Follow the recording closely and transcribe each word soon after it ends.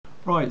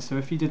Right, so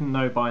if you didn't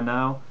know by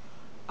now,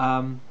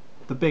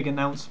 the big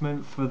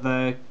announcement for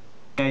the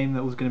game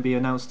that was going to be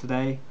announced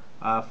today,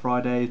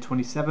 Friday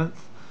 27th,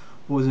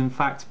 was in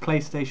fact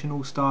PlayStation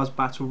All-Stars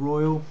Battle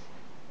Royale,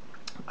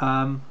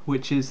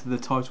 which is the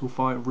title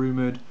fight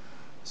rumoured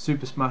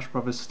Super Smash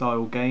Bros.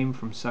 Style game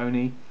from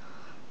Sony.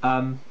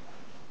 Um,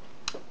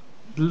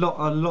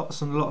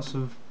 lots and lots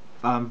of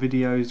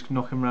videos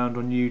knocking around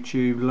on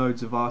YouTube,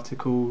 loads of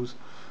articles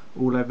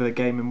all over the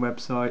gaming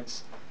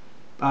websites.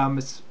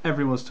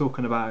 Everyone's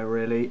talking about it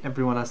really.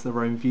 Everyone has their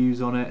own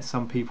views on it.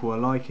 Some people are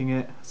liking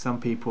it, some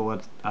people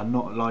are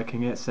not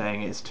liking it,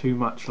 saying it's too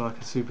much like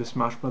a Super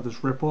Smash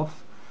Bros.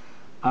 Rip-off.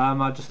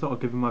 I just thought I'd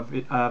give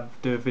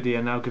do a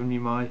video now giving you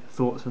my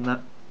thoughts on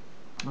that.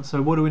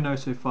 So what do we know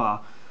so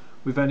far?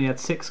 We've only had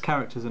 6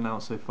 characters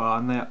announced so far,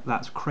 and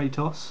that's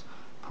Kratos,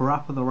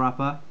 Parappa the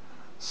Rapper,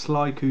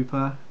 Sly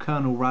Cooper,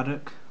 Colonel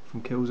Raddock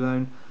from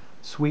Killzone,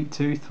 Sweet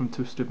Tooth from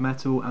Twisted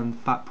Metal, and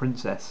Fat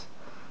Princess.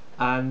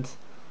 And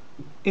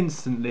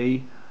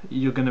instantly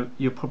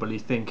you're probably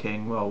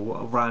thinking, well,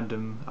 what a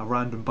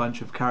random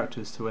bunch of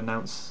characters to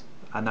announce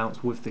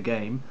with the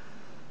game.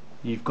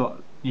 You've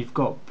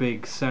got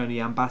big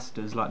Sony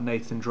ambassadors like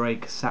Nathan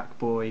Drake,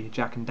 Sackboy,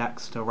 Jack and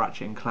Daxter,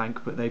 Ratchet and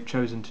Clank, but they've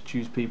chosen to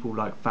choose people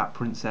like Fat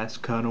Princess,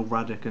 Colonel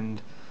Raddock,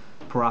 and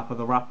Parappa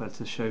the Rapper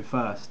to show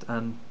first.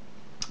 And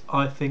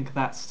I think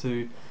that's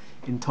to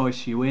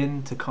entice you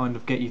in, to kind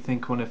of get you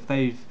thinking, well,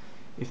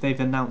 if they've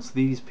announced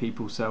these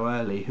people so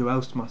early, who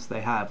else must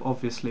they have?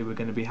 Obviously, we're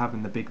going to be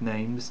having the big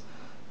names.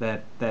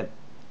 There's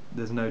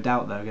no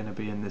doubt they're going to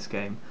be in this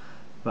game,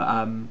 but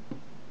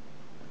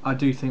I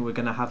do think we're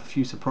going to have a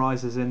few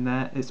surprises in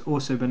there. It's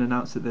also been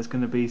announced that there's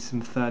going to be some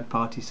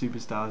third-party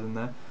superstars in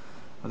there.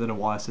 I don't know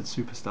why I said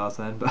superstars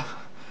then, but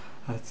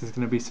there's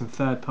going to be some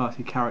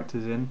third-party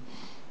characters in.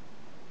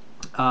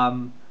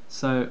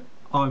 So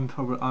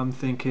I'm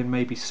thinking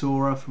maybe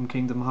Sora from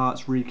Kingdom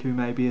Hearts, Riku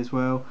maybe as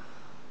well.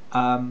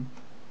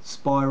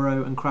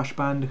 Spyro and Crash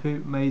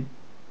Bandicoot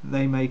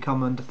may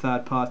come under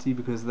third party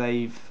because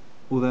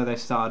although they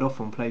started off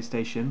on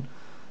PlayStation,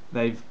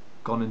 they've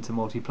gone into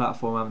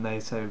multi-platform, haven't they?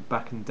 So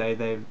back in the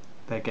day,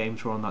 their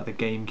games were on like the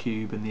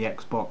GameCube and the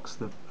Xbox,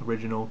 the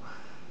original.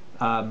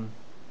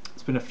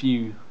 It's been a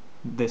few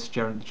this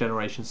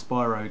generation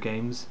Spyro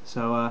games,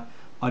 so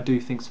I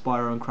do think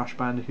Spyro and Crash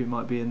Bandicoot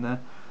might be in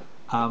there.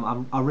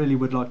 I really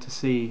would like to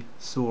see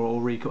Sora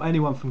or Riku,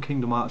 anyone from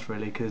Kingdom Hearts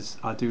really, because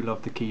I do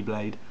love the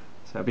Keyblade,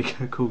 so it'd be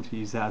cool to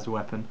use that as a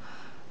weapon.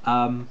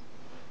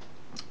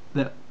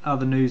 The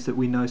other news that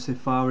we know so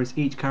far is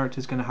each character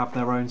is going to have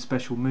their own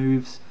special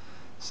moves.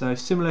 So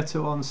similar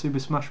to on Super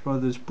Smash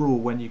Bros. Brawl,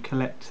 when you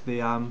collect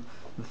the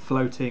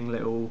floating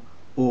little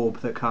orb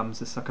that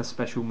comes, it's like a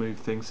special move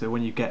thing. So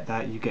when you get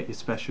that, you get your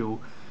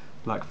special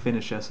like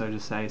finisher, so to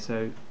say.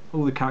 So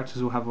all the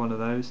characters will have one of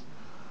those.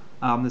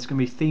 There's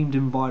going to be themed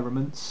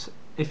environments.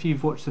 If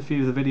you've watched a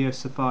few of the videos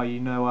so far, you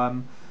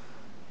know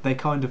they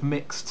kind of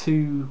mix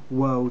 2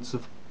 worlds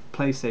of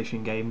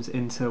PlayStation games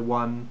into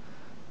one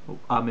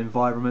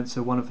environment.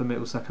 So one of them, it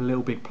was like a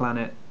Little Big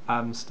Planet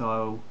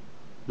style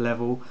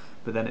level,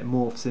 but then it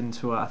morphs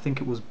into I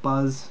think it was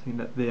Buzz, you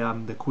know,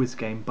 the quiz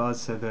game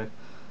Buzz. So the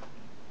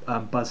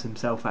Buzz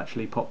himself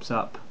actually pops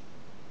up.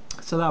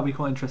 So that'll be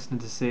quite interesting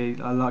to see.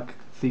 I like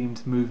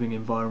themed moving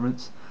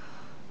environments.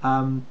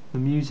 The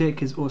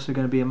music is also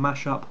going to be a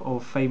mashup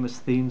of famous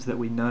themes that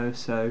we know,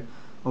 so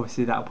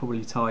obviously that'll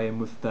probably tie in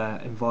with the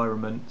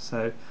environment.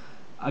 So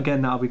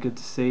again, that'll be good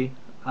to see.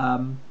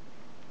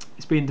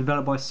 It's being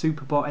developed by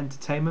Superbot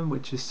Entertainment,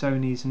 which is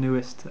Sony's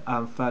newest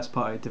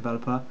first-party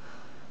developer.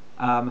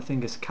 I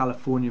think it's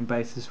Californian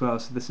based as well,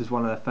 so this is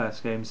one of their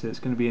first games, so it's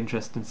going to be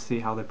interesting to see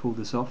how they pull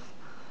this off.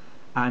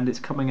 And it's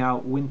coming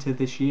out winter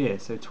this year,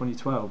 so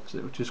 2012,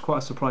 which is quite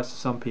a surprise to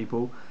some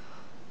people.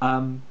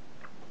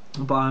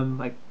 But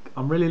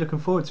I'm really looking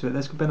forward to it.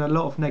 There's been a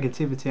lot of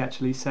negativity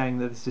actually saying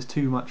that this is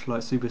too much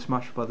like Super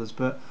Smash Bros.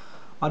 But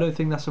I don't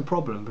think that's a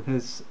problem,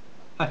 because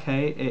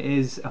okay, it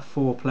is a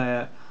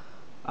 4-player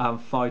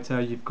fighter.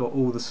 You've got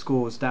all the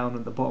scores down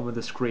at the bottom of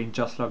the screen,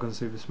 just like on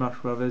Super Smash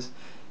Bros.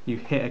 You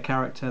hit a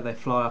character, they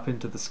fly up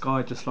into the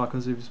sky, just like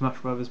on Super Smash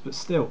Bros. But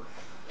still,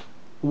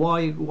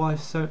 why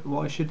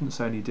shouldn't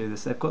Sony do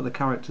this? They've got the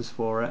characters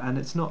for it, and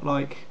it's not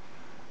like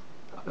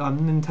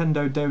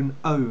Nintendo don't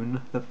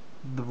own the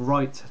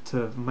right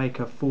to make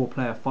a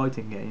 4-player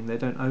fighting game. They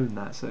don't own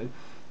that. So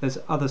there's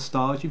other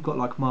styles. You've got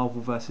like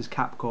Marvel versus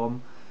Capcom.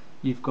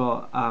 You've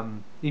got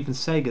even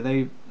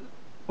Sega.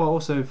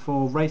 Also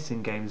for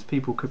racing games,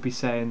 people could be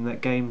saying that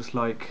games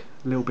like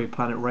Little Big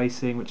Planet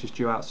Racing, which is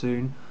due out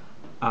soon,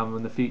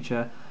 in the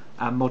future,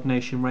 and Mod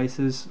Nation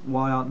Racers,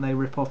 why aren't they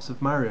rip-offs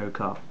of Mario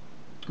Kart?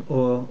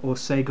 Or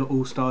Sega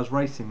All-Stars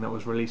Racing that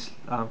was released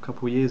a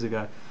couple of years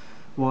ago.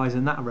 Why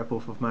isn't that a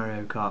rip-off of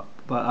Mario Kart?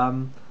 But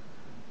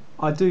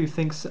I do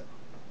think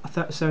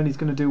Sony's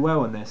going to do well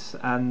on this,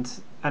 and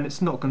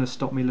it's not going to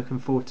stop me looking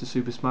forward to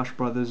Super Smash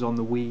Bros. On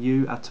the Wii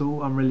U at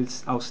all.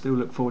 I'll still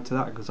look forward to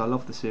that because I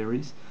love the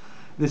series.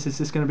 This is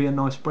just going to be a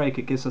nice break.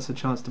 It gives us a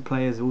chance to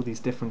play as all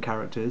these different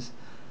characters,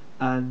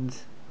 and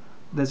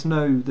there's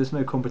no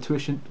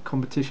competition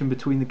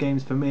between the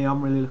games for me.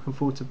 I'm really looking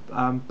forward to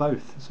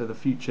both, so the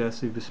future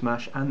Super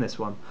Smash and this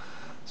one.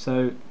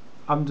 So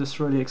I'm just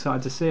really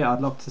excited to see it.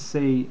 I'd love to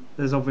see.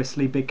 There's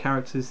obviously big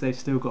characters they've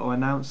still got to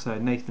announce. So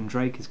Nathan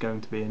Drake is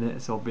going to be in it.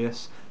 It's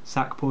obvious.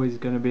 Sackboy is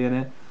going to be in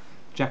it.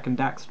 Jack and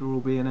Daxter will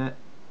be in it.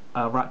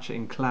 Ratchet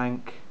and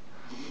Clank.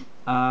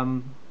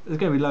 There's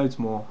going to be loads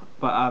more,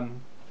 but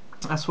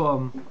that's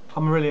what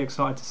I'm really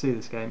excited to see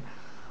this game.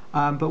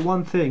 But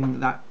one thing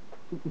that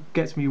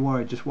gets me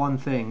worried, just one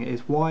thing,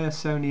 is why are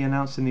Sony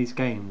announcing these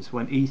games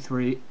when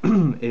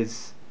E3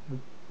 is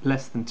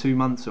less than 2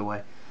 months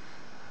away?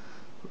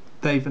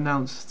 They've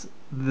announced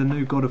the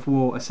new God of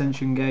War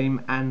Ascension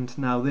game and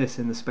now this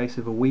in the space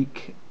of a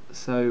week.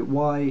 So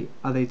why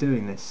are they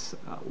doing this?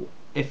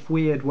 If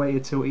we had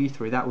waited till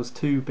E3, that was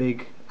 2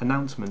 big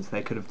announcements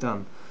they could have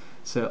done.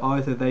 So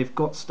either they've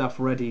got stuff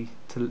ready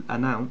to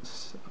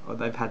announce, or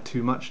they've had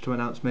too much to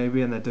announce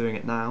maybe and they're doing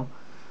it now,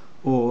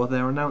 or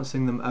they're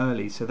announcing them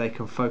early so they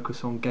can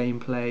focus on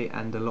gameplay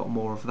and a lot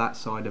more of that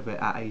side of it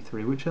at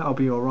E3, which that'll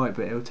be alright,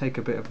 but it'll take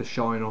a bit of the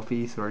shine off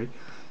E3.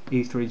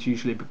 E3 is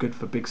usually good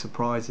for big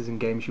surprises and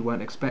games you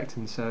weren't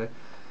expecting, so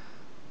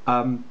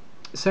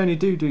Sony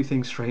do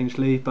things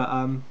strangely, but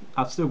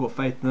I've still got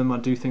faith in them. I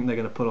do think they're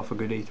going to pull off a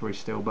good E3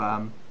 still,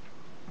 but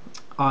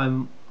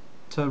I'm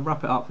to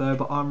wrap it up though,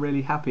 but I'm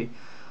really happy.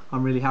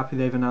 I'm really happy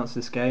they've announced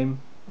this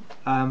game.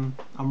 I'm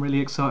really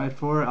excited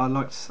for it. I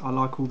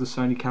like all the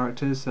Sony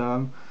characters, so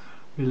I'm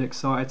really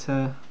excited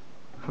to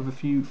have a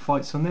few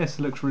fights on this.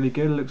 It looks really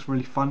good. It looks a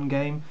really fun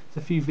game.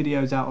 There's a few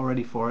videos out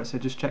already for it, so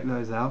just check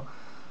those out.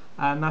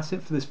 And that's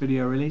it for this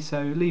video really.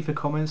 So leave your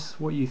comments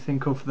what you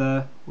think of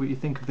the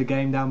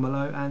game down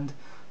below, and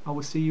I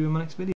will see you in my next video.